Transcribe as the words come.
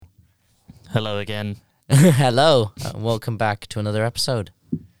Hello again. Hello, welcome back to another episode.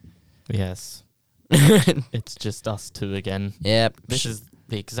 Yes. It's just us two again. Yep. This is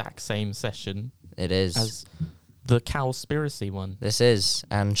the exact same session It is. as the Cowspiracy one. This is.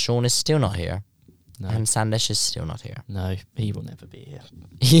 And Sean is still not here. No. And Sandesh is still not here. No, he will never be here.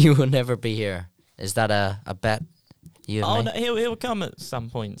 He will never be here. Is that a bet you Oh, and no, me? he'll come at some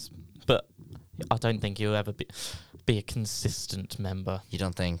points, but I don't think he'll ever be a consistent member. You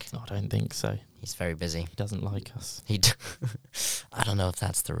don't think? I don't think so. He's very busy. He doesn't like us. I don't know if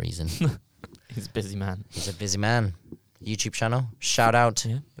that's the reason. He's a busy man. He's a busy man. YouTube channel. Shout out.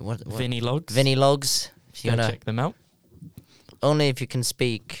 Yeah. What? Vinny Logs. Vinny Logs. If you Go wanna, check them out. only if you can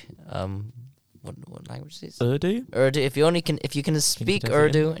speak. What language is this? Urdu. Urdu. If you can speak translate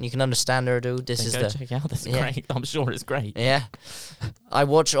Urdu and you can understand Urdu, this Then is go the. check it out. That's Yeah. great. I'm sure it's great. Yeah. I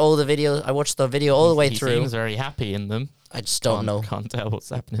watch all the videos. I watched the video all the way he through. seems very happy in them. I just don't know. Can't tell what's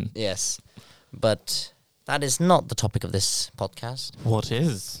happening. Yes. But that is not the topic of this podcast. What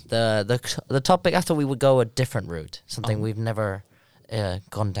is? The topic, I thought we would go a different route. Something Oh. we've never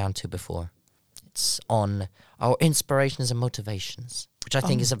gone down to before. It's on our inspirations and motivations, which I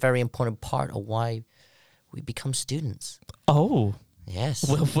think is a very important part of why we become students. Oh, Yes.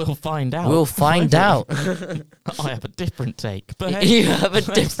 we'll find out. We'll find out. I have a different take, but hey, You have a let's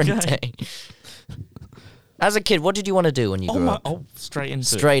different go. take. As a kid, what did you want to do when you grew up? Oh, straight into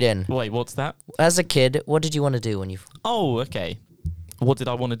Straight in. it. Wait, what's that? As a kid, what did you want to do when you... Oh, okay. What did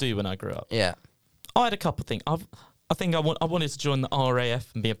I want to do when I grew up? Yeah. I had a couple of things. I think I wanted to join the RAF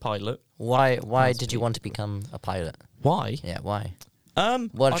and be a pilot. Why That's did you sweet. want to become a pilot? Why? Yeah, why? I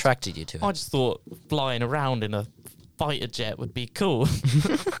What attracted you to it? I just thought flying around in a fighter jet would be cool.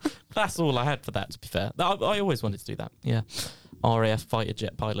 That's all I had for that, to be fair. I always wanted to do that. Yeah. RAF fighter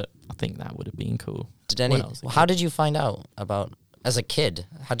jet pilot. I think that would have been cool. How did you find out about, as a kid,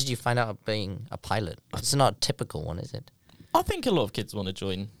 how did you find out about being a pilot? It's not a typical one, is it? I think a lot of kids want to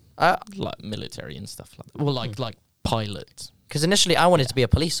join like military and stuff like that. Well, like pilot. Because initially I wanted to be a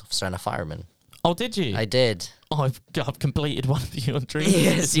police officer and a fireman. Oh, did you? I did. Oh, I've completed one of your dreams.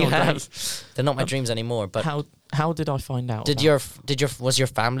 Yes, It's you not have. great. They're not my dreams anymore, but How did I find out? was your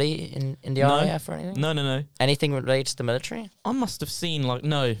family in the No. RAF or anything? No. Anything related to the military? I must have seen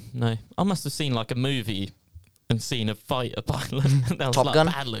no. I must have seen like a movie and seen a fighter pilot. That was Top like, Gun?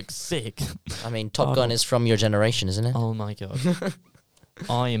 that looks sick. I mean, Top Gun is from your generation, isn't it? Oh my god.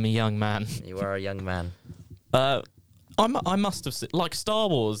 I am a young man. You are a young man. I must have seen, like Star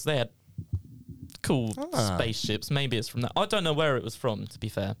Wars. They had cool Ah. spaceships. Maybe it's from that. I don't know where it was from. To be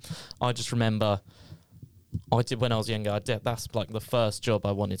fair, I just remember I did when I was younger. That's like the first job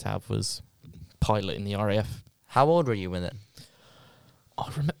I wanted to have was pilot in the RAF. How old were you when it? I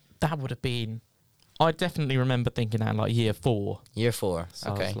remember that would have been. I definitely remember thinking that in like year 4. Year 4. So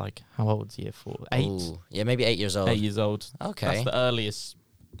I Okay. was like, how old's year 4? 8. Ooh, yeah, maybe 8 years old. 8 years old. Okay. That's the earliest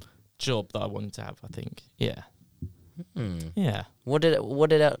job that I wanted to have. I think. Yeah. Yeah.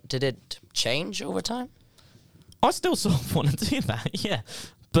 Did it change over time? I still sort of want to do that, yeah.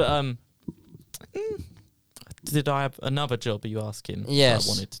 But did I have another job? Are you asking? Yes. I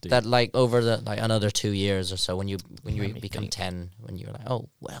wanted to do that like over the like another 2 years or so when you Let me become think. 10, when you're like, oh,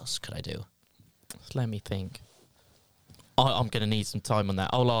 what else could I do? Let me think. I'm going to need some time on that.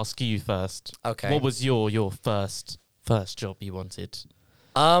 I'll ask you first. Okay. What was your first job you wanted?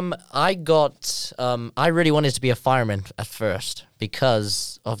 I really wanted to be a fireman at first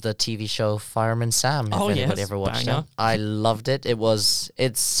because of the TV show Fireman Sam. If Oh, anybody yes, ever watched banger. it, I loved it.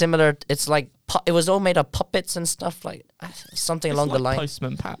 It's similar. It's like it was all made of puppets and stuff like something It's along like the line.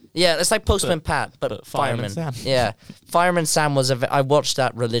 Postman Pat. Yeah, it's like Postman Pat, but Fireman fireman. Sam. Yeah, Fireman Sam was I watched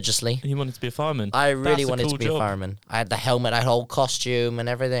that religiously. You wanted to be a fireman. I really That's wanted cool to be job. a fireman. I had the helmet, I had a whole costume and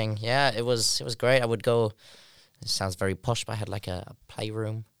everything. Yeah, it was great. I would go. It sounds very posh, but I had like a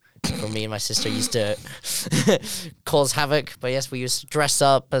playroom. For me and my sister used to cause havoc. But yes, we used to dress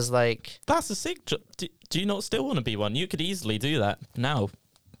up as like. That's a sick job. Do you not still want to be one? You could easily do that now.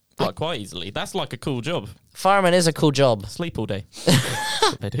 Like quite easily. That's like a cool job. Fireman is a cool job. Sleep all day. That's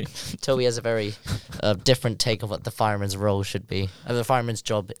what they do. Toby has a very different take of what the fireman's role should be. And the fireman's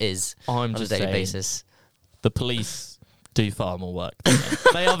job is I'm on a just daily saying, basis. the police do far more work. Than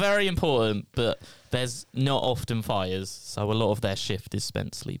they? They are very important, but there's not often fires, so a lot of their shift is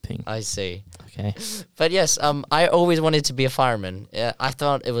spent sleeping. I see. Okay. But yes, I always wanted to be a fireman. Yeah, I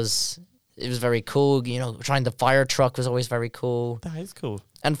thought it was very cool. You know, trying the fire truck was always very cool. That is cool.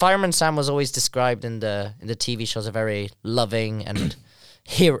 And Fireman Sam was always described in the TV shows a very loving and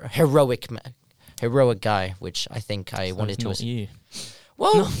heroic guy, which I think I wanted to. Not you.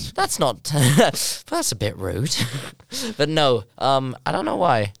 Well, that's not. That's a bit rude. But no, I don't know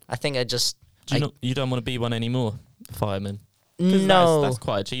why. I think I just. You don't want to be one anymore, fireman? 'Cause No, that's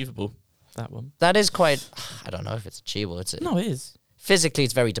quite achievable. That one. that is quite. I don't know if it's achievable. No, it is. Physically,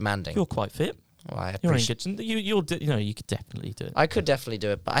 it's very demanding. You're quite fit. Well, I You're in appreciate. good. You could definitely do it. I could definitely do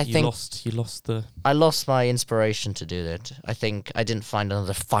it, but I You think lost the. I lost my inspiration to do it. I think I didn't find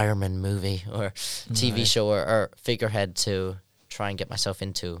another fireman movie or TV No. show or figurehead to try and get myself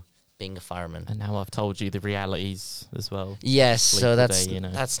into being a fireman. And now I've told you the realities as well. Yes, Sleep so all that's day, you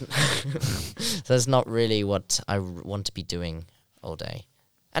know. that's not really what I want to be doing all day,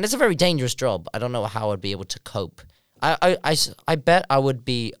 and it's a very dangerous job. I don't know how I'd be able to cope. I bet I would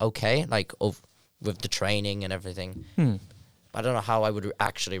be okay, like with the training and everything. I don't know how I would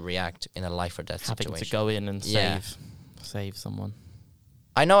actually react in a life or death Having situation. to go in and Yeah. save someone.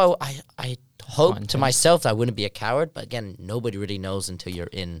 I know I hope to intense. myself that I wouldn't be a coward, but again, nobody really knows until you're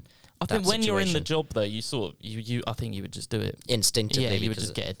in. I think that when you're in the situation. job though, you I think you would just do it. Instinctively. Yeah, you would because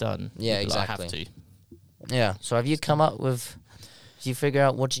just get it done. Yeah, You'd be like, exactly. have to. Yeah. So have you come up with? Did you figure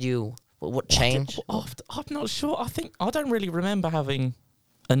out what changed? I'm not sure. I don't really remember having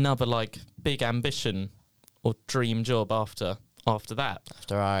another like big ambition or dream job after that.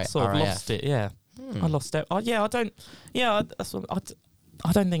 After I Sort of RAF. lost it. Yeah, I lost it. I don't. Yeah,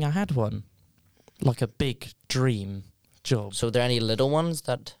 I don't think I had one like a big dream job. So were there any little ones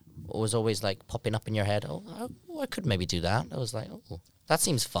that was always like popping up in your head? Oh, I could maybe do that. I was like, oh, that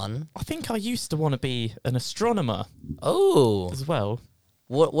seems fun. I think I used to want to be an astronomer Oh, as well.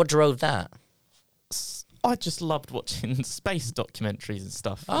 what drove that? I just loved watching space documentaries and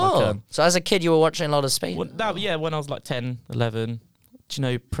stuff. Oh, Like, so as a kid you were watching a lot of space. when I was like 10, 11. Do you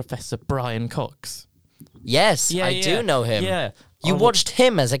know Professor Brian Cox? Yes, Yeah, I yeah. do know him. Yeah. You I wa- watched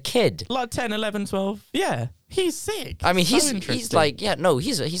him as a kid. Like 10, 11, 12. Yeah. He's sick. I mean, So he's interesting. like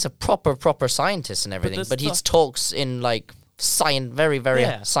he's a proper scientist and everything, the but he stuff- talks in like very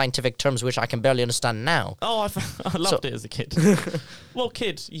Yeah. scientific terms, which I can barely understand now. Oh, I loved it as a kid. Well,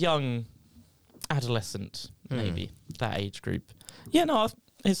 young, adolescent, maybe, that age group. Yeah, no,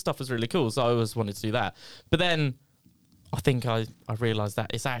 his stuff was really cool, so I always wanted to do that. But then I think I realised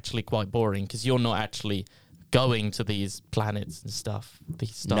that it's actually quite boring because you're not actually going to these planets and stuff,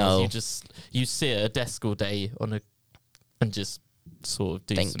 these stars. No. You sit at a desk all day and just sort of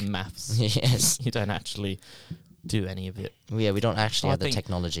do Think. some maths. Yes. You don't actually do any of it. Yeah, we don't actually I have the think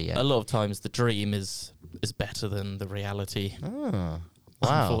technology yet. A lot of times the dream is better than the reality. Oh,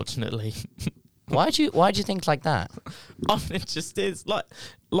 wow. Unfortunately. Why do you think like that? It just is like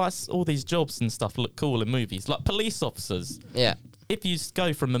all these jobs and stuff look cool in movies, like police officers. Yeah. If you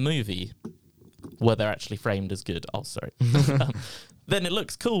go from a movie where they're actually framed as good, then it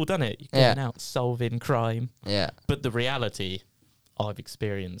looks cool, doesn't it? You're going out solving crime, Yeah. but the reality I've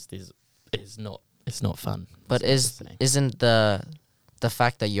experienced is not. It's not fun. But isn't the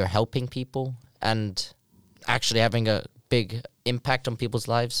fact that you're helping people and actually having a big impact on people's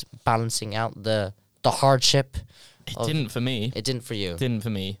lives balancing out the hardship? It didn't for me. It didn't for you. Didn't for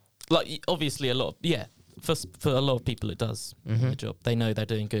me. Like obviously a lot. For a lot of people it does. The job, they know they're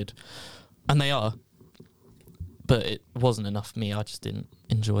doing good, and they are. But it wasn't enough for me. I just didn't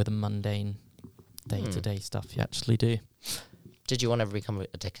enjoy the mundane, day-to-day stuff you actually do. Did you want to become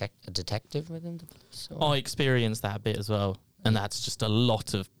a detective within the police? or- I experienced that a bit as well, and that's just a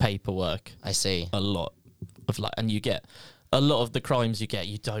lot of paperwork. I see. A lot of and you get a lot of the crimes you get.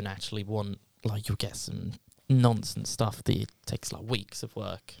 You don't actually want. Like you'll get some nonsense stuff that takes like weeks of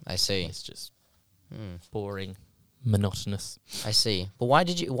work. I see. It's just boring, monotonous. I see. But why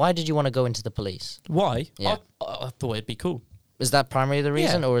did you want to go into the police? Why? Yeah. I thought it'd be cool. Is that primarily the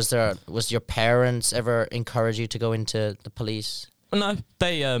reason, Yeah. or was your parents ever encourage you to go into the police? No,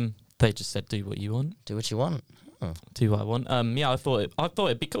 they just said do what you want, Do what you want. Oh. do what I want. Yeah, I thought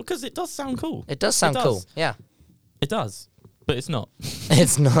it'd be cool because it does sound cool. It does sound cool. Yeah. It does, but it's not.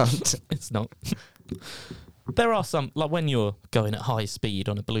 It's not. It's not. There are some like when you're going at high speed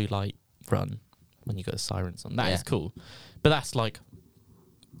on a blue light run, when you got the sirens on, that is cool, but that's like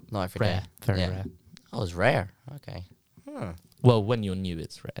Not every rare, day. very Yeah. rare. Oh, it's rare. Okay. Well, when you're new,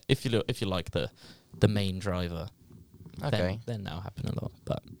 it's rare. If you're like the main driver, Okay. then that'll happen a lot.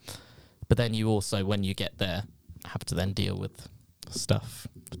 But then you also, when you get there, have to then deal with stuff,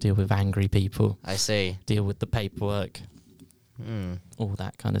 deal with angry people, I see. deal with the paperwork, Hmm. all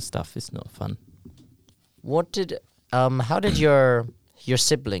that kind of stuff. It's not fun. What did how did your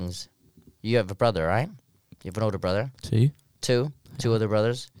siblings? You have a brother, right? You have an older brother. Two other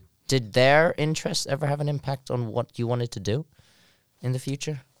brothers. Did their interests ever have an impact on what you wanted to do in the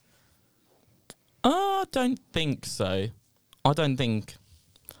future? I don't think so. I don't think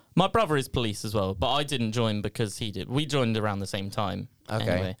My brother is police as well, but I didn't join because he did. We joined around the same time. Okay.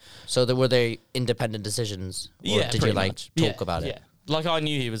 Anyway. So were they independent decisions? Or Yeah, did you pretty like much. talk about it? Yeah. Like I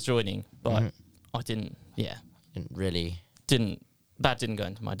knew he was joining, but I didn't. Yeah. Didn't really. That didn't go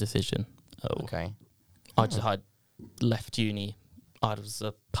into my decision. Oh. Okay. I left uni. I was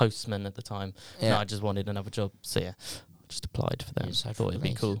a postman at the time. Yeah. And I just wanted another job. So yeah, I just applied for them. You decided Thought for it'd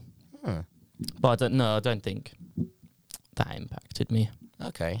be police. cool. Hmm. But I don't think that impacted me.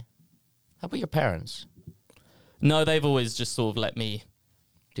 Okay. How about your parents? No, they've always just sort of let me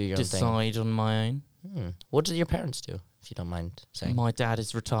Do your own thing. decide on my own. What did your parents do, if you don't mind saying? My dad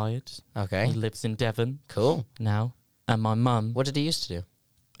is retired. Okay. He lives in Devon Cool. now. And my mum, What did he used to do?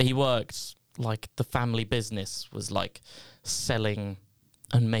 he worked, like, the family business was, like, selling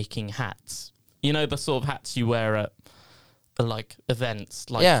and making hats. You know, the sort of hats you wear at, like, events,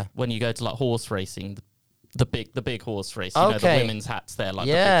 like, Yeah. when you go to, like, horse racing, the big horse race. You know, the Okay. women's hats there, like,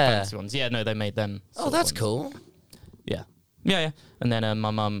 Yeah. the big fancy ones. Yeah, no, they made them. Oh, sort of that's ones. cool. Yeah. Yeah. And then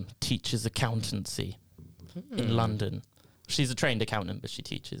my mum teaches accountancy in London. She's a trained accountant, but she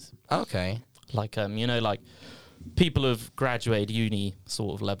teaches. Okay. Like, you know, like, people who've graduated uni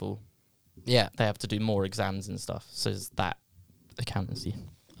sort of level, Yeah. they have to do more exams and stuff. So it's that accountancy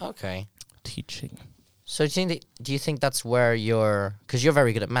Okay. teaching. So do you think that's where because you're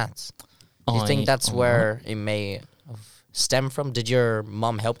very good at maths. Do you think that's I'm where it may have stemmed from? Did your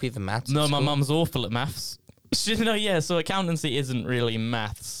mum help you with maths? No, at my school? mum's awful at maths. So accountancy isn't really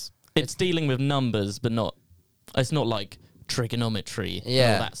maths. It's dealing with numbers, but it's not like trigonometry and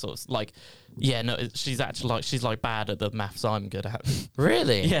Yeah. all that sort of, like, yeah, no, she's actually she's like bad at the maths I'm good at.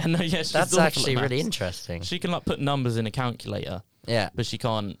 Really? Yeah, no, yeah, she's That's awful at actually really maths. interesting. She can, like, put numbers in a calculator, Yeah. but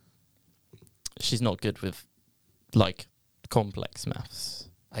she's not good with, like, complex maths.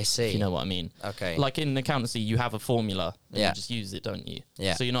 I see. If you know what I mean. Okay. Like in accountancy, you have a formula and Yeah. you just use it, don't you?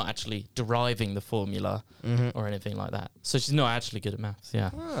 Yeah. So you're not actually deriving the formula or anything like that. So she's not actually good at maths,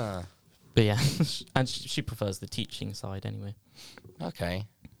 yeah. Ah, But yeah, and she prefers the teaching side anyway. okay.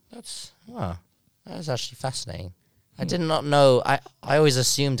 That is actually fascinating. I did not know. I always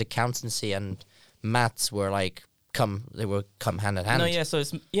assumed accountancy and maths were come hand in hand. No, yeah, so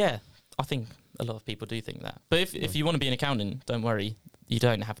I think a lot of people do think that. But if you want to be an accountant, don't worry. You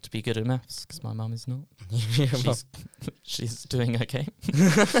don't have to be good at maths, because my mum is not. She's doing okay.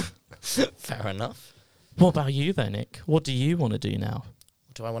 Fair enough. What about you though, Nick? What do you want to do now?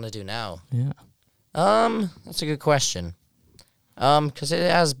 What do I want to do now? Yeah. That's a good question. Because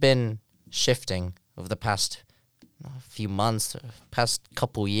it has been shifting over the past few months, past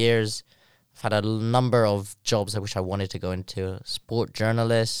couple years. I've had a number of jobs I wish I wanted to go into. Sport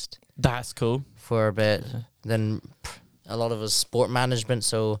journalist That's cool. for a bit. Then a lot of us sport management,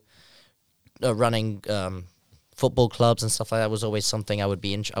 so running football clubs and stuff like that was always something I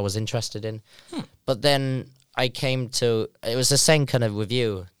was interested in. But then I came to, it was the same kind of with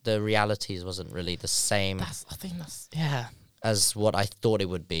you. The realities wasn't really the same I think that's yeah. as what I thought it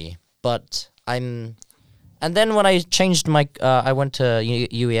would be. But and then when I changed I went to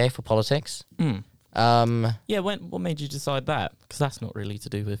UEA for politics. Yeah, what made you decide that? Because that's not really to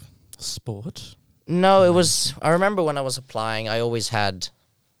do with sport. No, it was, I remember when I was applying, I always had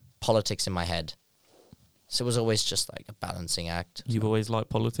politics in my head. So it was always just like a balancing act. You've always liked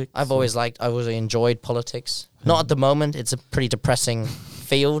politics? I always enjoyed politics. Not at the moment, it's a pretty depressing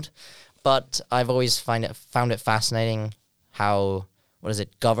field, but I've always found it fascinating how,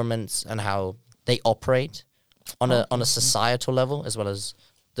 governments and how they operate on a societal level, as well as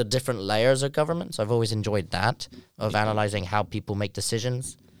the different layers of government. So I've always enjoyed that, of analyzing how people make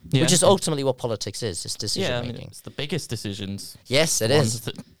decisions. Yeah. Which is ultimately what politics is. It's decision Yeah, I making. mean, it's the biggest decisions. Yes, it the is. ones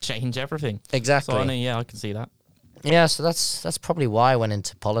that change everything. Exactly. So I know, yeah, I can see that. Yeah, so that's probably why I went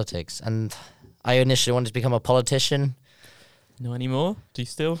into politics. And I initially wanted to become a politician. No anymore? Do you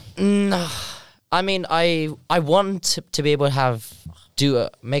still? No, I mean, I want to be able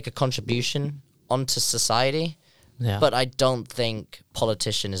to make a contribution onto society, Yeah. but I don't think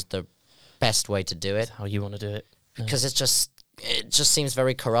politician is the best way to do it, That's how you want to do it. No. because it just seems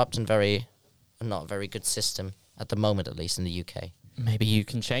very corrupt and not a very good system at the moment, at least in the UK. Maybe you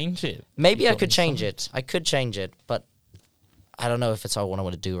can change it. Maybe You've I got could change some- it. I could change it, but I don't know if it's all what I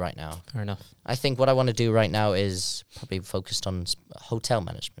want to do right now. Fair enough. I think what I want to do right now is probably focused on hotel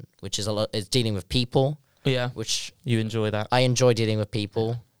management, which is is dealing with people, Yeah. which You enjoy that. I enjoy dealing with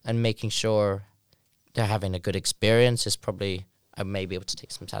people and making sure they're having a good experience is probably, I may be able to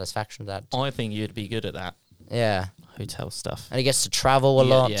take some satisfaction with that. I think you'd be good at that Yeah. hotel stuff. And he gets to travel a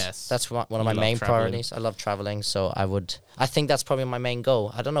Yeah, lot. yes. That's one of You my love main traveling. priorities. I love traveling, so I think that's probably my main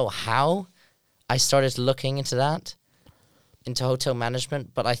goal. I don't know how I started looking into that, into hotel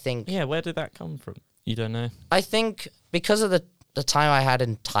management, but I think Yeah, where did that come from? You don't know? I think because of the time I had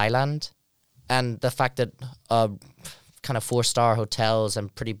in Thailand and the fact that kind of 4-star hotels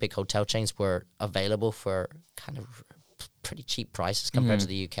and pretty big hotel chains were available for kind of pretty cheap prices compared to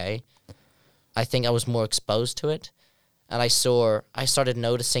the UK, I think I was more exposed to it. And I started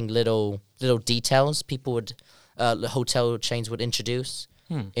noticing little details people would, the hotel chains would introduce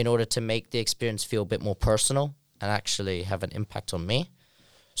in order to make the experience feel a bit more personal and actually have an impact on me.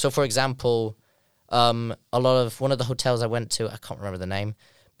 So, for example, one of the hotels I went to, I can't remember the name,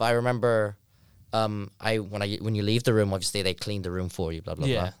 but I remember when you leave the room, obviously they clean the room for you, blah blah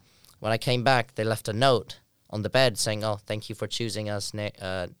blah. When I came back, they left a note on the bed saying, "Oh, thank you for choosing us,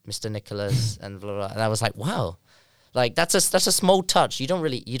 Mr. Nicholas," and blah blah. And I was like, wow. Like that's a small touch. You don't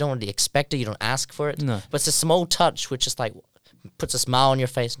really expect it. You don't ask for it. No. But it's a small touch which just like puts a smile on your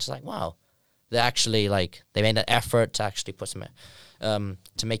face and just like, wow, they actually they made an effort to actually put some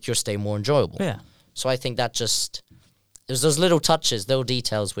to make your stay more enjoyable. Yeah. So I think that there's those little touches, little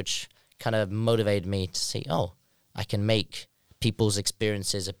details which kind of motivated me to see, oh, I can make people's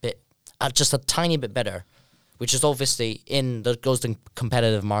experiences a bit, just a tiny bit better, which is obviously goes to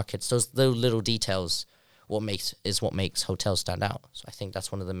competitive markets. Those little details. What makes hotels stand out. So I think that's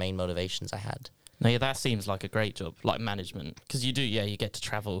one of the main motivations I had. No, yeah, that seems like a great job, like management, because you get to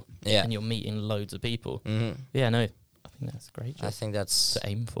travel and you're meeting loads of people. Mm-hmm. Yeah, no, I think that's a great job. I think that's to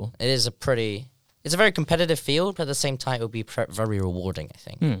aim for. It's a very competitive field, but at the same time, it would be very rewarding, I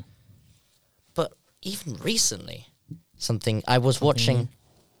think. But even recently, something I was watching,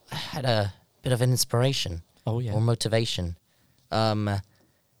 I had a bit of an inspiration. Oh, yeah. Or motivation. I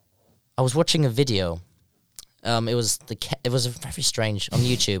was watching a video. It was very strange on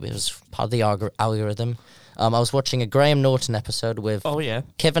YouTube. It was part of the algorithm. I was watching a Graham Norton episode with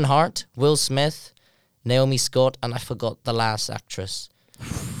Kevin Hart, Will Smith, Naomi Scott, and I forgot the last actress.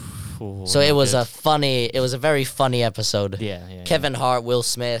 So it was a very funny episode. Yeah. Kevin Hart, Will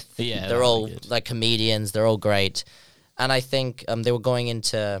Smith, they're all like comedians. They're all great. And I think they were going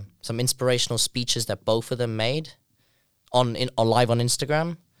into some inspirational speeches that both of them made on live on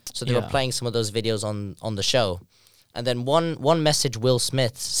Instagram. So they were playing some of those videos on the show. And then one message Will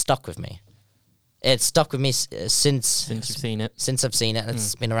Smith stuck with me. It's stuck with me since you've seen it. Since I've seen it.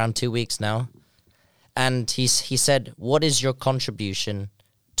 It's been around 2 weeks now. And he said, "What is your contribution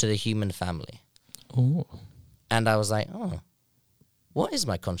to the human family?" Oh. And I was like, "Oh, what is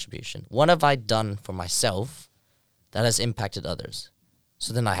my contribution? What have I done for myself that has impacted others?"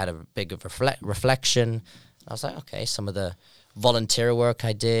 So then I had a big reflection. I was like, okay, some of the volunteer work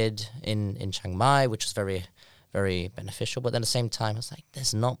I did in Chiang Mai, which was very, very beneficial. But then at the same time, I was like,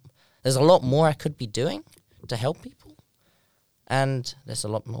 there's a lot more I could be doing to help people. And there's a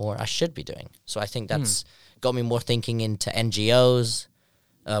lot more I should be doing. So I think that's got me more thinking into NGOs,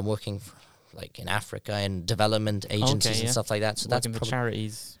 working in Africa and development agencies and stuff like that. So working that's with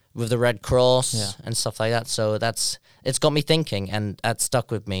charities. With the Red Cross and stuff like that. So it's got me thinking, and that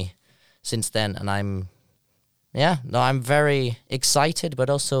stuck with me since then. And I'm very excited, but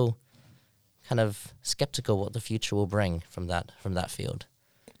also kind of skeptical what the future will bring from that field.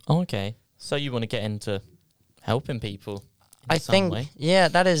 Okay, so you want to get into helping people? I think,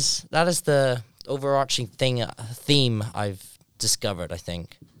 that is the overarching theme I've discovered. I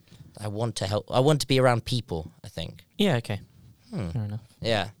think I want to help. I want to be around people. I think. Yeah. Okay. Fair enough.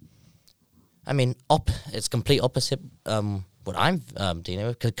 Yeah. I mean, it's complete opposite. What I'm dealing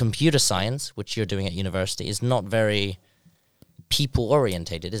with, computer science, which you're doing at university, is not very people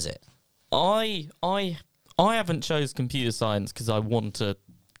orientated, is it? I haven't chose computer science because I want to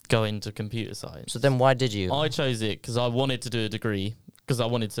go into computer science. So then why did you? I chose it because I wanted to do a degree because I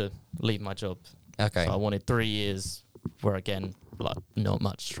wanted to leave my job. Okay. So I wanted 3 years where, again, not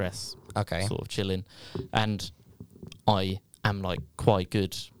much stress. Okay. Sort of chilling. And I am, quite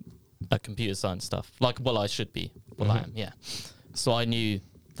good at computer science stuff. I should be. Well, I am, yeah. So I knew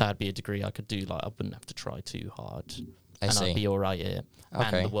that'd be a degree I could do. I wouldn't have to try too hard. I'd be all right at it.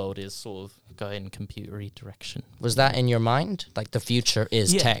 Okay. And the world is sort of going computery direction. Was that in your mind? The future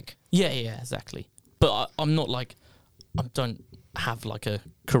is tech? Yeah, exactly. But I'm not I don't have a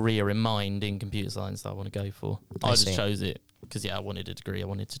career in mind in computer science that I want to go for. I just chose it because, I wanted a degree. I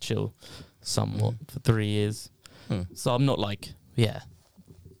wanted to chill somewhat for 3 years. So I'm not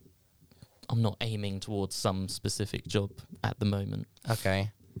I'm not aiming towards some specific job at the moment.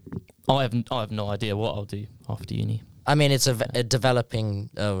 Okay. I have no idea what I'll do after uni. I mean, it's a developing,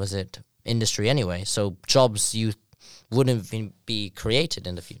 industry anyway. So jobs you wouldn't even be created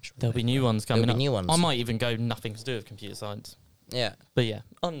in the future. There'll be new ones coming up. New ones. I might even go nothing to do with computer science. Yeah. But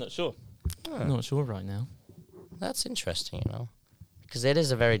I'm not sure. I'm not sure right now. That's interesting, you know, because it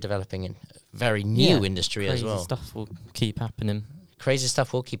is a very developing and very new industry as well. Crazy stuff will keep happening. Crazy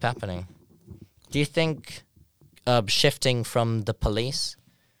stuff will keep happening. Do you think shifting from the police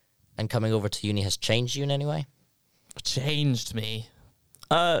and coming over to uni has changed you in any way? Changed me.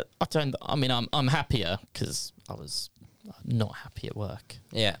 I don't. I mean, I'm happier because I was not happy at work.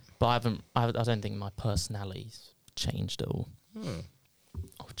 Yeah. But I don't think my personality's changed at all.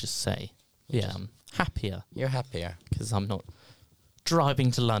 I would just say, yeah, I'm happier You're happier. because I'm not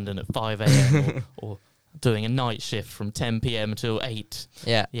driving to London at 5 a.m. or doing a night shift from 10 p.m. till 8.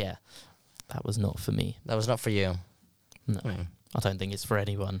 Yeah. Yeah, that was not for me. That was not for you. No, I don't think it's for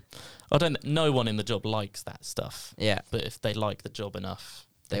anyone. No one in the job likes that stuff. Yeah. But if they like the job enough,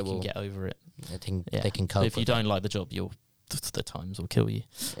 they can will get over it. I think Yeah. they can But cope. if you don't like the job, the times will kill you.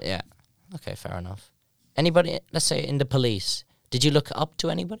 Yeah. Okay, fair enough. Anybody, let's say in the police, did you look up to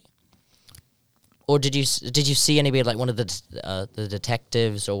anybody? Or did you see anybody like one of the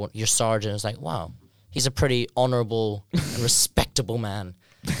detectives or your sergeant was like, wow, he's a pretty honorable and respectable man?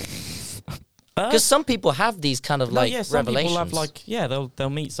 Because some people have these kind of Some revelations. people have they'll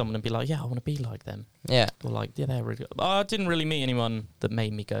meet someone and be like, yeah, I want to be like them. Yeah. Or like, yeah, they're really good. I didn't really meet anyone that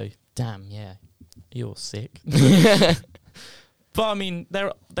made me go, damn, yeah, you're sick. But I mean,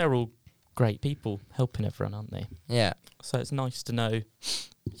 they're all great people helping everyone, aren't they? Yeah. So it's nice to know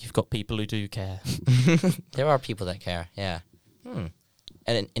you've got people who do care. There are people that care, yeah.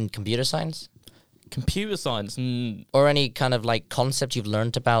 And in computer science? Computer science, Or any kind of like concept you've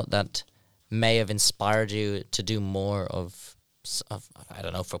learned about that may have inspired you to do more of I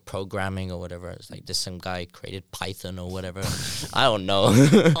don't know, for programming or whatever. It's like this some guy created Python or whatever. I don't know.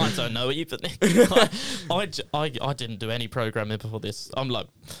 I don't know either. I didn't do any programming before this. I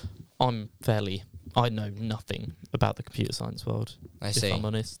know nothing about the computer science world. I see. If I'm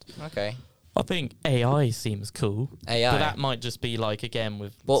honest. Okay. I think AI seems cool. AI. But that might just be like, again,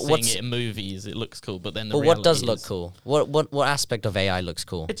 with seeing it in movies, it looks cool. But then the what does reality look is- cool? What aspect of AI looks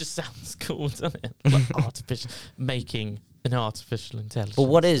cool? It just sounds cool, doesn't it? Like making an artificial intelligence. But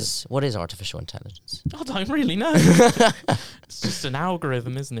what is artificial intelligence? I don't really know. It's just an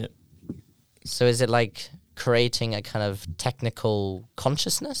algorithm, isn't it? So is it like creating a kind of technical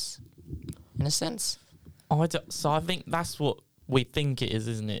consciousness, in a sense? So I think that's what we think it is,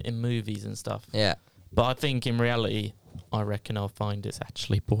 isn't it, in movies and stuff. Yeah. But I think in reality, I reckon I'll find it's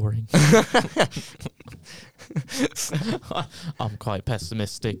actually boring. I'm quite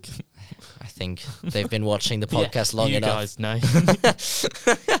pessimistic. I think they've been watching the podcast long enough. You guys know.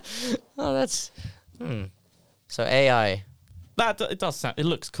 Oh, that's... So AI, It does sound... It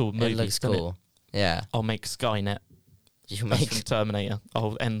looks cool. Movies, it looks doesn't cool. Yeah. I'll make Skynet. You That's make... from Terminator.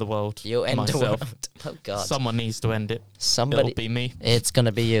 I'll end the world. You end the myself. world. Oh, God. Someone needs to end it. Somebody... It'll be me. It's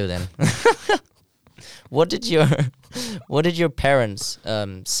gonna be you then. What did your parents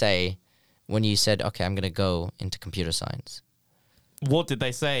say when you said, okay, I'm gonna go into computer science? What did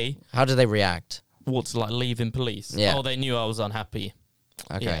they say? How did they react? What's like leaving police? Yeah. Oh, they knew I was unhappy.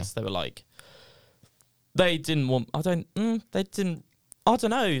 Okay. Yes, they were like, they didn't want. They didn't. I don't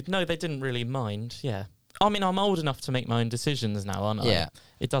know. No, they didn't really mind. Yeah. I mean, I'm old enough to make my own decisions now, aren't I? Yeah.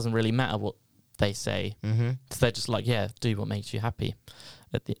 It doesn't really matter what they say. Mm-hmm. So they're just like, yeah, do what makes you happy.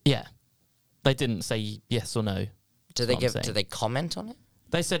 They didn't say yes or no. Did they comment on it?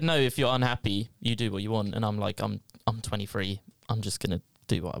 They said no. If you're unhappy, you do what you want. And I'm like, I'm 23. I'm just gonna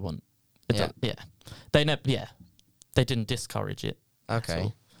do what I want. They never. Yeah. They didn't discourage it. Okay,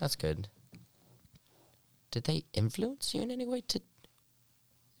 all. that's good. Did they influence you in any way to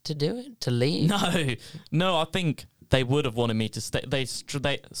do it, to leave? No. I think they would have wanted me to stay.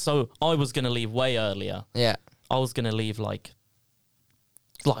 So I was gonna leave way earlier. Yeah. I was gonna leave like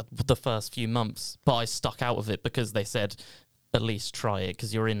the first few months, but I stuck out of it because they said at least try it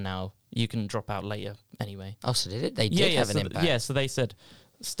because you're in now. You can drop out later anyway. Oh, so did it? They did have an impact. So they said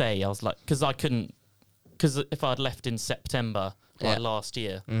stay. I was like, because I couldn't, because if I'd left in September last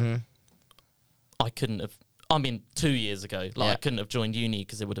year, I couldn't have. I mean, 2 years ago, I couldn't have joined uni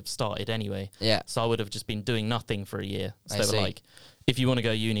because it would have started anyway. Yeah. So I would have just been doing nothing for a year. So I they see. were like, if you want to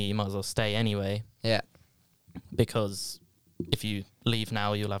go uni, you might as well stay anyway. Yeah. Because if you leave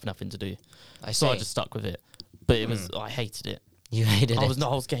now, you'll have nothing to do. I see. So I just stuck with it. But it was, I hated it. You hated it.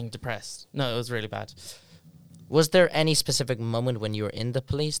 I was getting depressed. No, it was really bad. Was there any specific moment when you were in the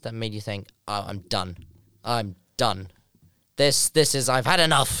police that made you think, oh, I'm done. I'm done. This is, I've had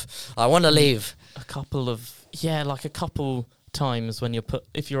enough. I want to leave. A couple times when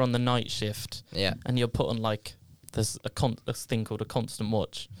if you're on the night shift and you're put on like, there's a thing called a constant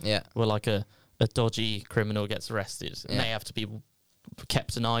watch. Yeah. Where like a dodgy criminal gets arrested and they have to be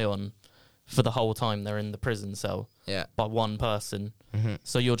kept an eye on for the whole time they're in the prison cell Yeah. by one person. Mm-hmm.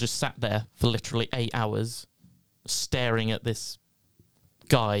 So you're just sat there for literally 8 hours staring at this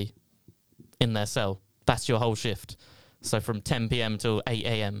guy in their cell. That's your whole shift. So from 10 p.m. till 8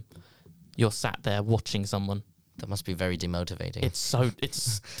 a.m., you're sat there watching someone. That must be very demotivating. It's so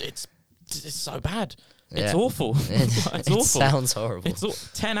bad. It's Yeah. awful. It's It awful. sounds horrible. It's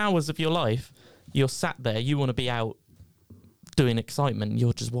 10 hours of your life. You're sat there. You want to be out doing excitement.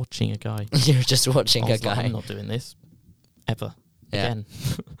 You're just watching a guy. You're just watching I a was like, guy. I'm not doing this ever Yeah. again.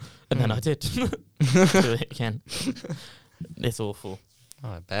 And then I did do it again. It's awful. Oh,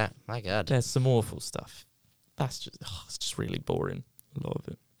 I bet. My God. There's some awful stuff. It's just really boring. A lot of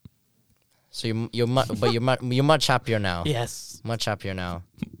it. So you're much happier now. Yes. Much happier now.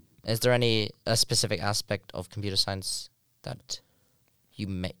 Is there a specific aspect of computer science that you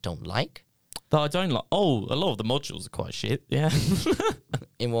don't like? That I don't like. Oh, a lot of the modules are quite shit. Yeah.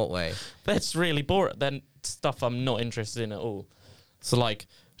 In what way? That's really boring. Then stuff I'm not interested in at all. So like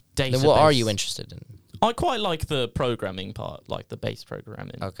database. Then what are you interested in? I quite like the programming part, like the base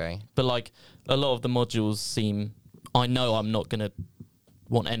programming. Okay. But like a lot of the modules seem, I know I'm not going to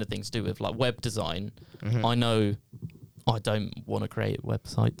want anything to do with like web design. Mm-hmm. I know I don't want to create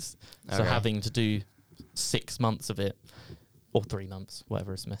websites. So Okay. having to do 6 months of it, or 3 months,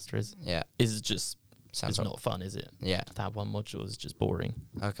 whatever a semester is just Sounds it's not fun, is it? Yeah. That one module is just boring.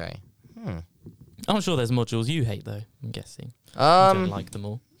 Okay. I'm sure there's modules you hate though, I'm guessing. I don't like them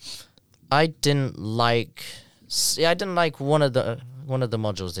all. I didn't like one of the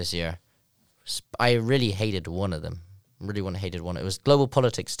modules this year. I really hated one of them. Hated one. It was global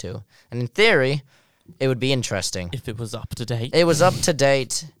politics too. And in theory, it would be interesting. If it was up to date. It was up to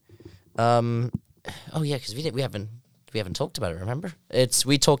date. Oh yeah, because we haven't talked about it. Remember?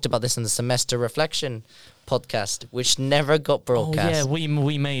 We talked about this in the semester reflection podcast, which never got broadcast. Oh yeah,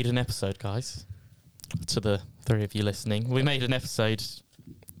 we made an episode, guys. To the 3 of you listening, we made an episode,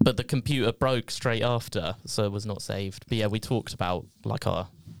 but the computer broke straight after, so it was not saved. But yeah, we talked about like our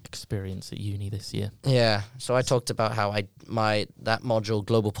experience at uni this year. Yeah, so I talked about how that module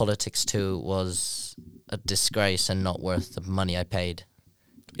Global Politics 2 was a disgrace and not worth the money I paid.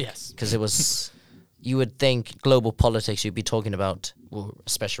 Yes, Because it was, you would think global politics, you'd be talking about, well,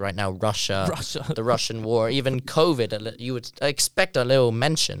 especially right now, Russia, the Russian war, even COVID, you would expect a little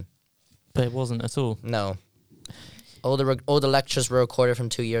mention. but it wasn't at all. No. All the lectures were recorded from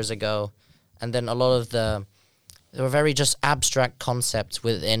 2 years ago, and then a lot of they were very just abstract concepts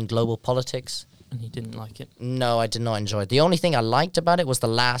within global politics. And you didn't like it. No, I did not enjoy it. The only thing I liked about it was the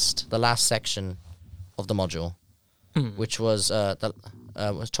last section of the module, which was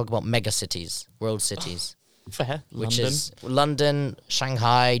was talk about mega cities, world cities, Fair. which London. is London,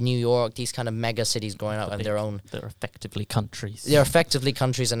 Shanghai, New York, these kind of mega cities going out and their own. They're effectively countries. They're effectively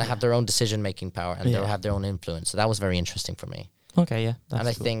countries and they have their own decision-making power and Yeah. they'll have their own influence. So that was very interesting for me. Okay, yeah. And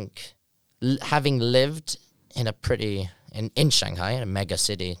I cool. think having lived in a in Shanghai, in a mega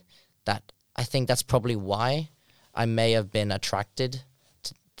city, I think that's probably why I may have been attracted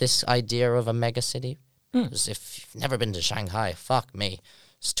to this idea of a mega city. Because if you've never been to Shanghai, fuck me.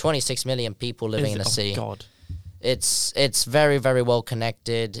 It's 26 million people living in a city. Oh God. It's very, very well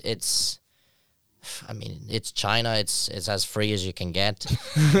connected. It's China. It's as free as you can get.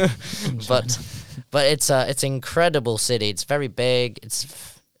 but it's an incredible city. It's very big.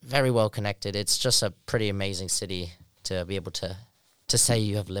 It's very well connected. It's just a pretty amazing city to be able to say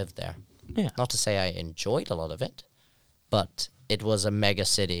you have lived there. Yeah. Not to say I enjoyed a lot of it, but it was a mega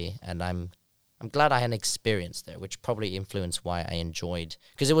city, and I'm glad I had an experience there, which probably influenced why I enjoyed,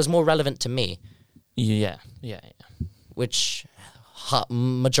 because it was more relevant to me. Yeah. Which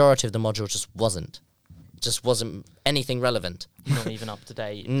majority of the module just wasn't anything relevant. Not even up to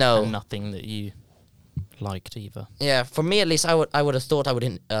date. No. And nothing that you liked either. Yeah, for me at least, I would have thought I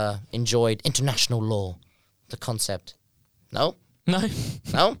would enjoyed international law, the concept. No,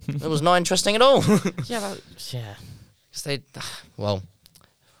 No. it was not interesting at all. yeah. 'Cause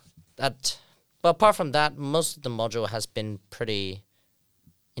but apart from that, most of the module has been pretty.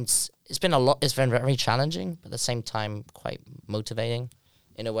 It's been very challenging, but at the same time quite motivating,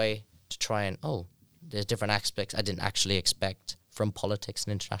 in a way, to try and there's different aspects I didn't actually expect from politics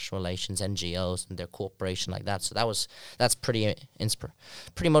and international relations, NGOs and their cooperation like that. So that's pretty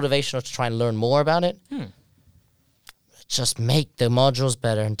motivational to try and learn more about it. Just make the modules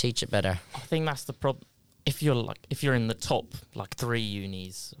better and teach it better. I think that's the problem. If you're in the top 3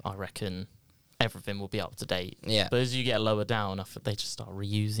 unis, I reckon everything will be up to date. Yeah. But as you get lower down, they just start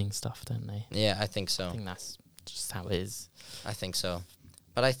reusing stuff, don't they? Yeah, I think so. I think that's just how it is. I think so.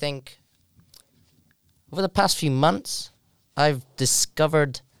 But I think over the past few months, I've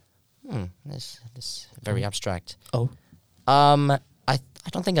discovered This very abstract. Oh. I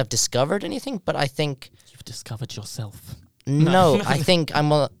don't think I've discovered anything, but I think You've discovered yourself. no. I think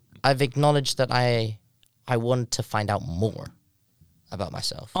I've acknowledged that I want to find out more about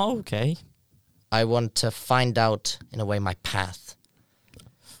myself. Oh, okay. I want to find out, in a way, my path.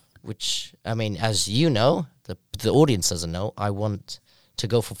 Which, I mean, as you know, the audience doesn't know, I want to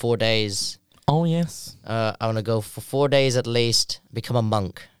go for 4 days. Oh, yes. I want to go for 4 days at least, become a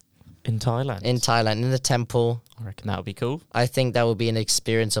monk In Thailand. in Thailand, in the temple. I reckon that would be cool. I think that would be an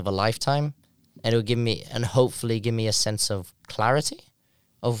experience of a lifetime. And it would give me, and hopefully give me a sense of clarity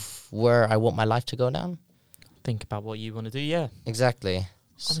of where I want my life to go down. Think about what you want to do, yeah. Exactly.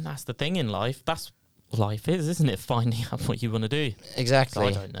 I mean, that's the thing in life. That's what life is, isn't it? Finding out what you want to do. Exactly.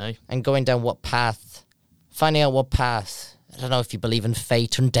 I don't know. And going down what path, finding out what path. I don't know if you believe in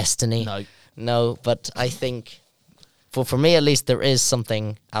fate and destiny. No. No, but I think, for me at least, there is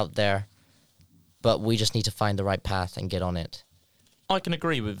something out there. But we just need to find the right path and get on it. I can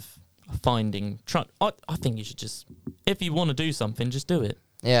agree with finding... I think you should just... If you want to do something, just do it.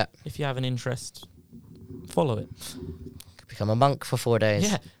 Yeah. If you have an interest, follow it. Become a monk for 4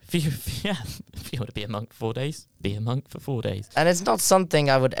 days. Yeah. If you want to be a monk for 4 days, be a monk for 4 days. And it's not something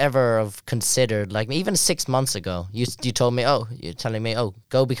I would ever have considered. Like, even 6 months ago, you told me, you're telling me,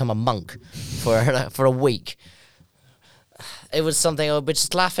 go become a monk for a week. It was something I would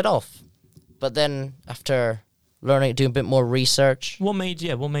just laugh it off. But then after learning, doing a bit more research, What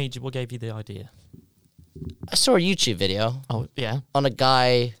gave you the idea? I saw a YouTube video Oh, yeah. on a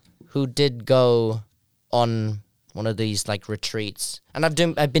guy who did go on one of these like retreats, and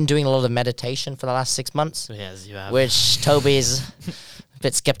I've been doing a lot of meditation for the last 6 months, Yes, you have. which Toby is a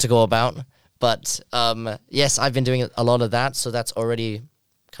bit skeptical about. But yes, I've been doing a lot of that, so that's already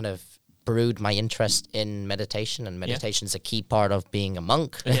kind of brewed my interest in meditation, and meditation is a key part of being a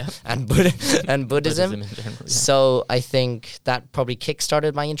monk Yeah. and Buddhism. in general, yeah. So I think that probably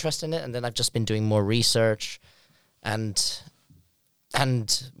kickstarted my interest in it, and then I've just been doing more research, and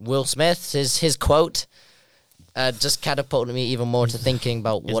Will Smith, his quote just catapulted me even more to thinking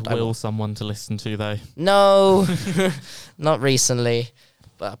about Is what I Will someone to listen to, though? No, not recently.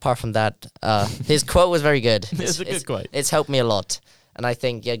 But apart from that, his quote was very good. It's a good quote. It's helped me a lot, and I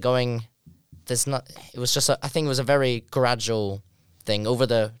think it was just I think it was a very gradual thing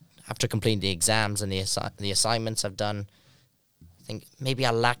after completing the exams and the assignments I've done. I think maybe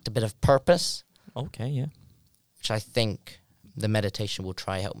I lacked a bit of purpose, Okay, yeah. which I think the meditation will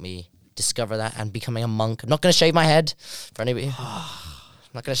try help me discover that, and becoming a monk. I'm not going to shave my head for anybody.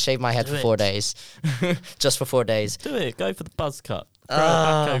 I'm not going to shave my head Do for it. 4 days, just for 4 days. Do it. Go for the buzz cut. Grow it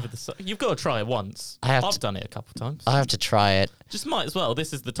back over the side. You've got to try it once. I've I've done it a couple of times. I have to try it. Just might as well.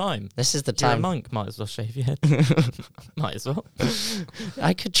 This is the time. This is the You're a time. monk. Might as well shave your head. Might as well.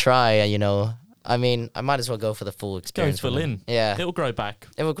 I could try, I mean, I might as well go for the full Go experience. full with it. in. Yeah, It'll grow back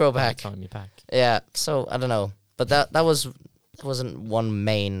it will grow by the back. time you're back. Yeah, so I don't know, but that wasn't one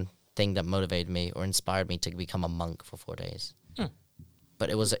main thing that motivated me or inspired me to become a monk for 4 days. But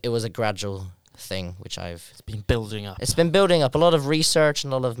it was a gradual thing, which It's been building up. it's been building up. A lot of research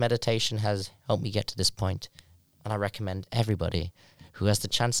and a lot of meditation has helped me get to this point, and I recommend everybody who has the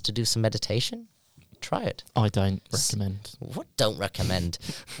chance to do some meditation, try it. I don't recommend. What don't recommend?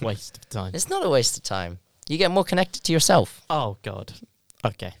 Waste of time. It's not a waste of time. You get more connected to yourself. Oh, God.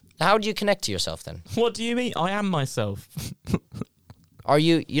 Okay. How do you connect to yourself then? What do you mean? I am myself.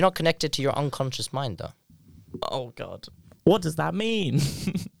 You're not connected to your unconscious mind though? Oh, God. What does that mean?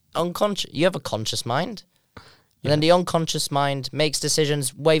 You have a conscious mind. And then the unconscious mind makes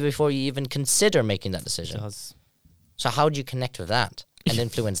decisions way before you even consider making that decision. Does. So how do you connect with that and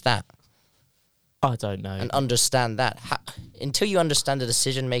influence that I don't know. and understand that? Until you understand the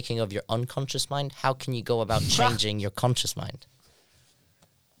decision making of your unconscious mind, how can you go about changing your conscious mind?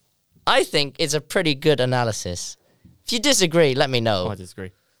 I think it's a pretty good analysis. If you disagree, let me know. I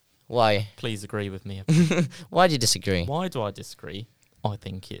disagree. Why? Please agree with me. Why do you disagree? Why do I disagree? I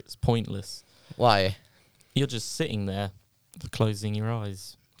think it's pointless. Why? You're just sitting there, closing your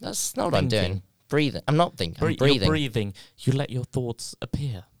eyes. That's not what I'm doing. Thinking. Breathing. I'm not thinking. I'm breathing. You're breathing. You let your thoughts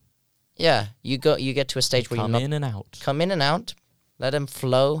appear. Yeah, you get to a stage where Come you're not in and out. come in and out, let them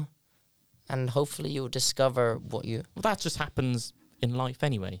flow, and hopefully you'll discover what you. Well, that just happens in life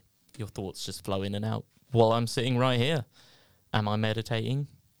anyway. Your thoughts just flow in and out while I'm sitting right here. Am I meditating?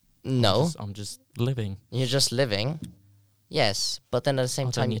 No, I'm just living. you're just living. Yes, but then at the same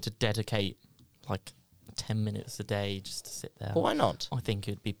I time, don't need to dedicate like 10 minutes a day just to sit there. well, why not? I think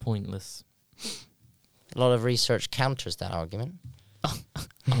it'd be pointless. A lot of research counters that argument.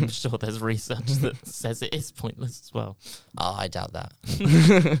 I'm sure there's research that says it is pointless as well. Oh, I doubt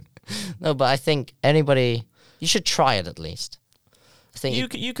that. No, but I think you should try it at least. I think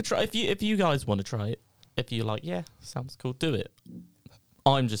You could try if you guys want to try it. If you're like, yeah, sounds cool, do it.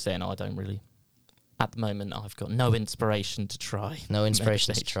 I'm just saying I don't really. At the moment, I've got no inspiration to try. no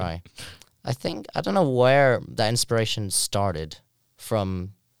inspiration to meditation. try. I don't know where that inspiration started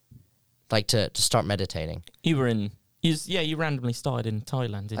from, like to start meditating. You randomly started in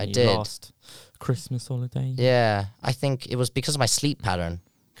Thailand, didn't I you? did. Last Christmas holiday. Yeah, I think it was because of my sleep pattern.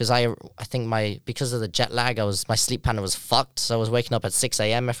 Because I think because of the jet lag, my sleep pattern was fucked. So I was waking up at 6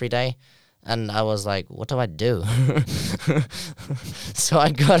 a.m. every day, and I was like, "What do I do?" So I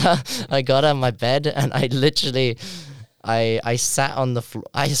got out of my bed, and I literally, I sat on the floor.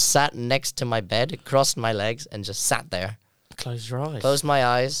 I sat next to my bed, crossed my legs, and just sat there. Close your eyes. Closed my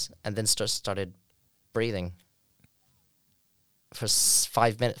eyes, and then started breathing for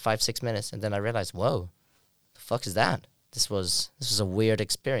 5, 6 minutes, and then I realized, whoa, the fuck is that? This was a weird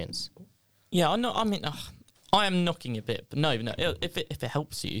experience. Yeah, I am knocking a bit, but no. If it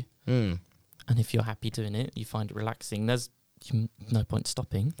helps you, Mm. and if you're happy doing it, you find it relaxing. There's no point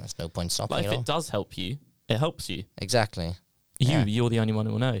stopping. There's no point stopping Like at if all. it does help you, it helps you. Exactly. Yeah. You're the only one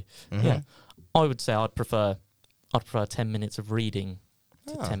who will know. Mhm. Yeah, I would say I'd prefer 10 minutes of reading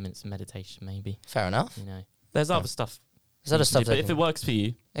to Oh. 10 minutes of meditation, maybe. Fair enough. You know, there's Yeah. other stuff. There's other you can stuff do, but if it works for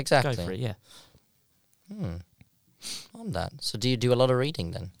you, exactly. go for it. Yeah. On that. So do you do a lot of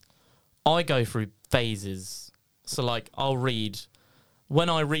reading then? I go through phases. So like when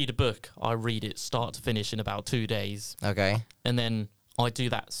I read a book, I read it start to finish in about 2 days. Okay. And then I do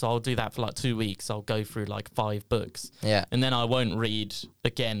that. So I'll do that for like 2 weeks. I'll go through like 5 books. Yeah. And then I won't read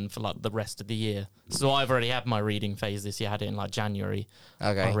again for like the rest of the year. So I've already had my reading phase this year. I had it in like January.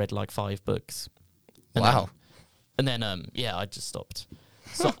 Okay. I read like 5 books. And Wow. then I just stopped.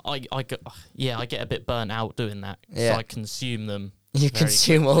 So I get a bit burnt out doing that. Yeah. So I consume them. You very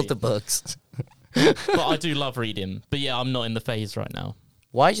consume all quickly. the books. But I do love reading. But yeah, I'm not in the phase right now.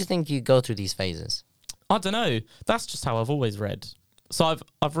 Why do you think you go through these phases? I don't know. That's just how I've always read. So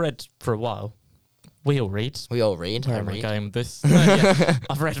I've read for a while. We all read. We all read. Where I am I read. going with this? No, yeah,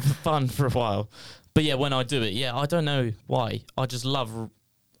 I've read for fun for a while. But yeah, when I do it, I don't know why. I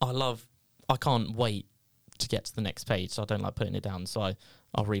can't wait to get to the next page. So I don't like putting it down. So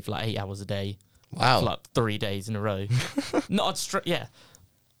I'll read for like 8 hours a day. Wow. For like 3 days in a row.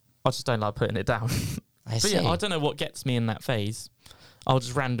 I just don't like putting it down. I But see. yeah, I don't know what gets me in that phase. I'll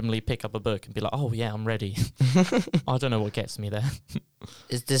just randomly pick up a book and be like, oh yeah, I'm ready. I don't know what gets me there.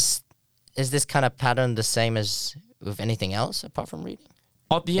 Is this kind of pattern the same as with anything else apart from reading?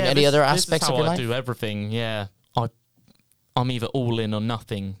 Any other aspects of your I life? do everything, yeah. I'm either all in or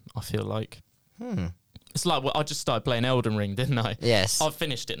nothing, I feel like. It's like, I just started playing Elden Ring, didn't I? Yes. I've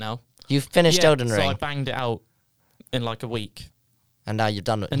finished it now. You've finished Elden So I Ring, banged it out in like a week. and now you're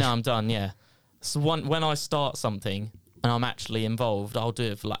done with it. And now I'm done, yeah. So when I start something and I'm actually involved, I'll do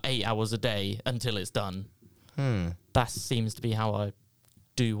it for like 8 hours a day until it's done. That seems to be how I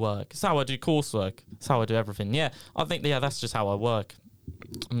do work. It's how I do coursework. It's how I do everything. Yeah, I think, that's just how I work.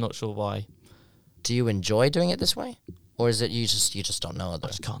 I'm not sure why. Do you enjoy doing it this way? Or is it you just don't know? I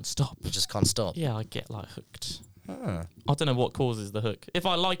just can't stop. You just can't stop. Yeah, I get like hooked. Huh. I don't know what causes the hook. If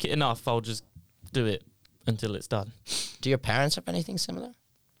I like it enough, I'll just do it until it's done. Do your parents have anything similar?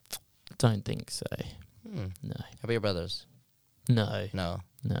 Don't think so. No. No. How about your brothers? No. No.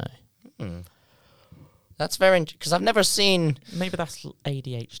 No. That's very because I've never seen. Maybe that's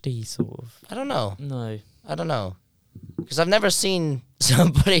ADHD sort of. I don't know. No. I don't know. Because I've never seen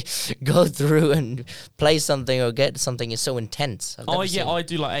somebody go through and play something or get something is so intense. I've never seen- I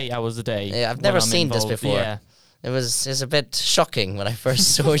do like 8 hours a day. Yeah, I've when never I'm seen this involved. before. Yeah. It's a bit shocking when I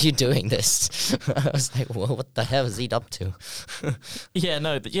first saw you doing this. I was like, "Whoa, what the hell is he up to?" Yeah,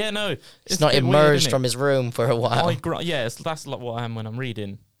 no. He's not a bit weird, emerged isn't from his room for a while. that's like what I am when I'm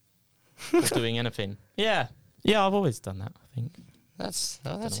reading or doing anything. Yeah. Yeah, I've always done that, I think. That's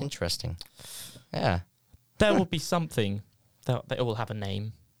know what. interesting. Yeah. There will be something that they all have a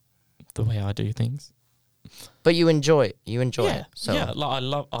name, the way I do things. But you enjoy it. You enjoy Yeah. it. So Yeah, like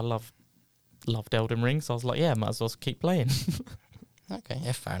I loved Elden Ring, so I was like, yeah, might as well keep playing. okay,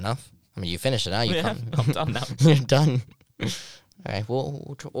 yeah, fair enough. I mean, you finished it now. You Yeah, can't. I'm done now. You're done. All right,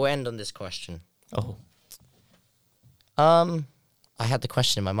 we'll end on this question. Oh, I had the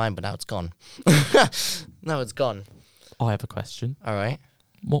question in my mind, but now it's gone. No, it's gone. I have a question. All right.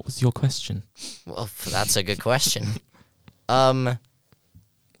 What was your question? Well, that's a good question.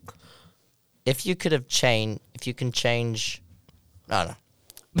 If you can change, I don't know.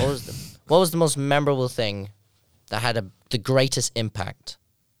 What was the most memorable thing that had the greatest impact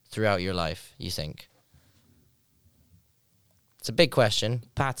throughout your life? You think? It's a big question.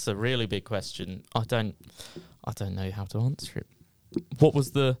 That's a really big question. I don't know how to answer it. What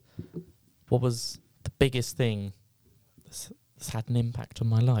was the biggest thing that's had an impact on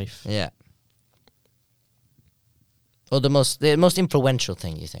my life? Yeah. Or the most influential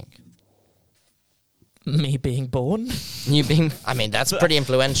thing, you think? Me being born? You being... I mean, that's pretty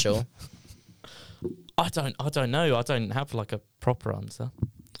influential. I don't know. I don't have like a proper answer.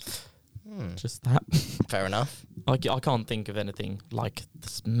 Just that. Fair enough. I can't think of anything like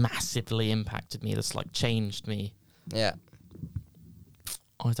that's massively impacted me, that's like changed me. Yeah.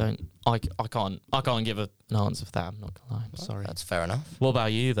 I can't give an answer for that. I'm not gonna lie. I'm sorry. That's fair enough. What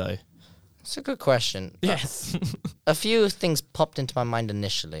about you though? It's a good question. Yes. A few things popped into my mind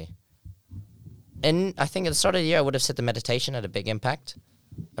initially. And I think at the start of the year, I would have said the meditation had a big impact.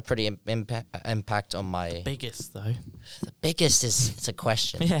 A pretty impact on my... Biggest though. The biggest is... It's a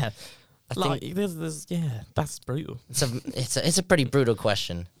question. Yeah. I Like think there's that's brutal. it's a pretty brutal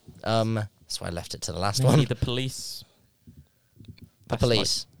question. That's why I left it to the last Maybe one. the police. The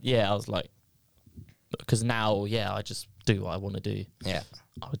police. I was like, because now, I just do what I want to do. Yeah.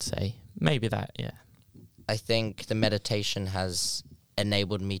 I would say maybe that. Yeah. I think the meditation has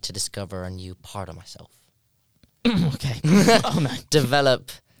enabled me to discover a new part of myself. Okay. Oh no.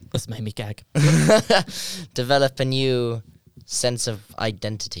 Develop. That's made me gag. Develop a new sense of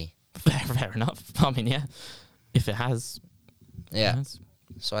identity. Fair enough. I mean, yeah. If it has. Yeah. It has.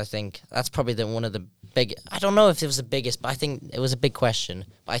 So I think that's probably one of the big... I don't know if it was the biggest, but I think it was a big question.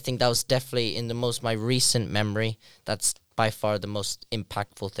 But I think that was definitely in my recent memory, that's by far the most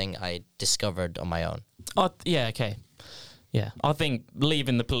impactful thing I discovered on my own. Yeah, okay. Yeah. I think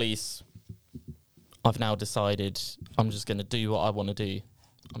leaving the police, I've now decided I'm just going to do what I want to do.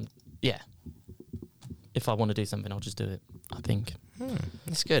 Yeah. If I want to do something, I'll just do it, I think.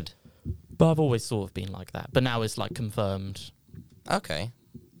 That's good. But I've always sort of been like that. But now it's like confirmed. Okay.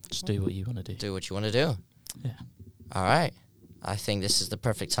 Just do what you want to do. Do what you want to do. Yeah. All right. I think this is the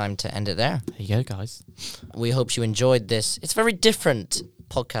perfect time to end it there. There you go, guys. We hope you enjoyed this. It's a very different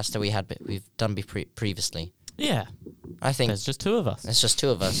podcast that we've done previously. Yeah. I think There's just two of us. it's just two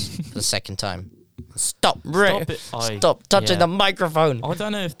of us for the second time. Stop touching the microphone. I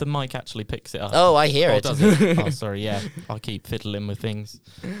don't know if the mic actually picks it up. Oh, I hear it. Does it? Oh, sorry, yeah. I keep fiddling with things.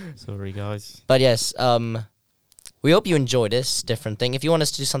 Sorry, guys. But yes, we hope you enjoy this different thing. If you want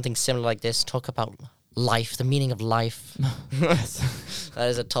us to do something similar like this, talk about life, the meaning of life. That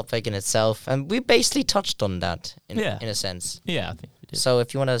is a topic in itself. And we basically touched on that in a sense. Yeah, I think we did. So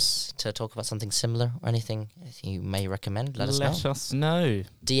if you want us to talk about something similar or anything you may recommend, let us know. Let us know.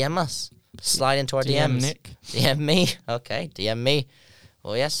 DM us. Slide into our DM DMs. Nick. DM me. Okay, DM me.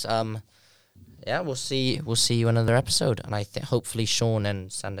 Well, yes. We'll see you in another episode, and I think hopefully Sean and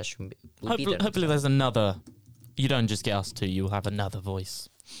Sandesh will be there. Hopefully there's another. You don't just get us two. You'll have another voice.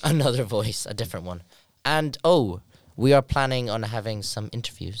 Another voice, a different one. And we are planning on having some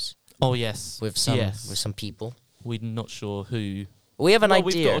interviews. Oh yes, with some people. We're not sure who. We have an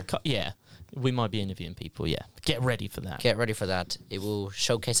idea. We might be interviewing people. Yeah, get ready for that. Get ready for that. It will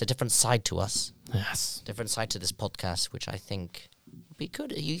showcase a different side to us. Yes, different side to this podcast, which I think would be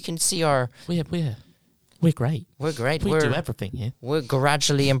good. You can see our. We're great. We're great. We do everything here. We're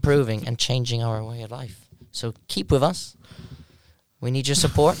gradually improving and changing our way of life. So keep with us. We need your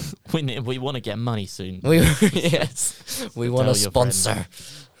support. we want to get money soon. We want a sponsor.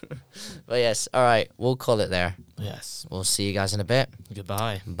 But yes, all right, we'll call it there. Yes. We'll see you guys in a bit.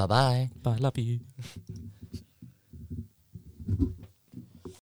 Goodbye. Bye-bye. Bye. Love you.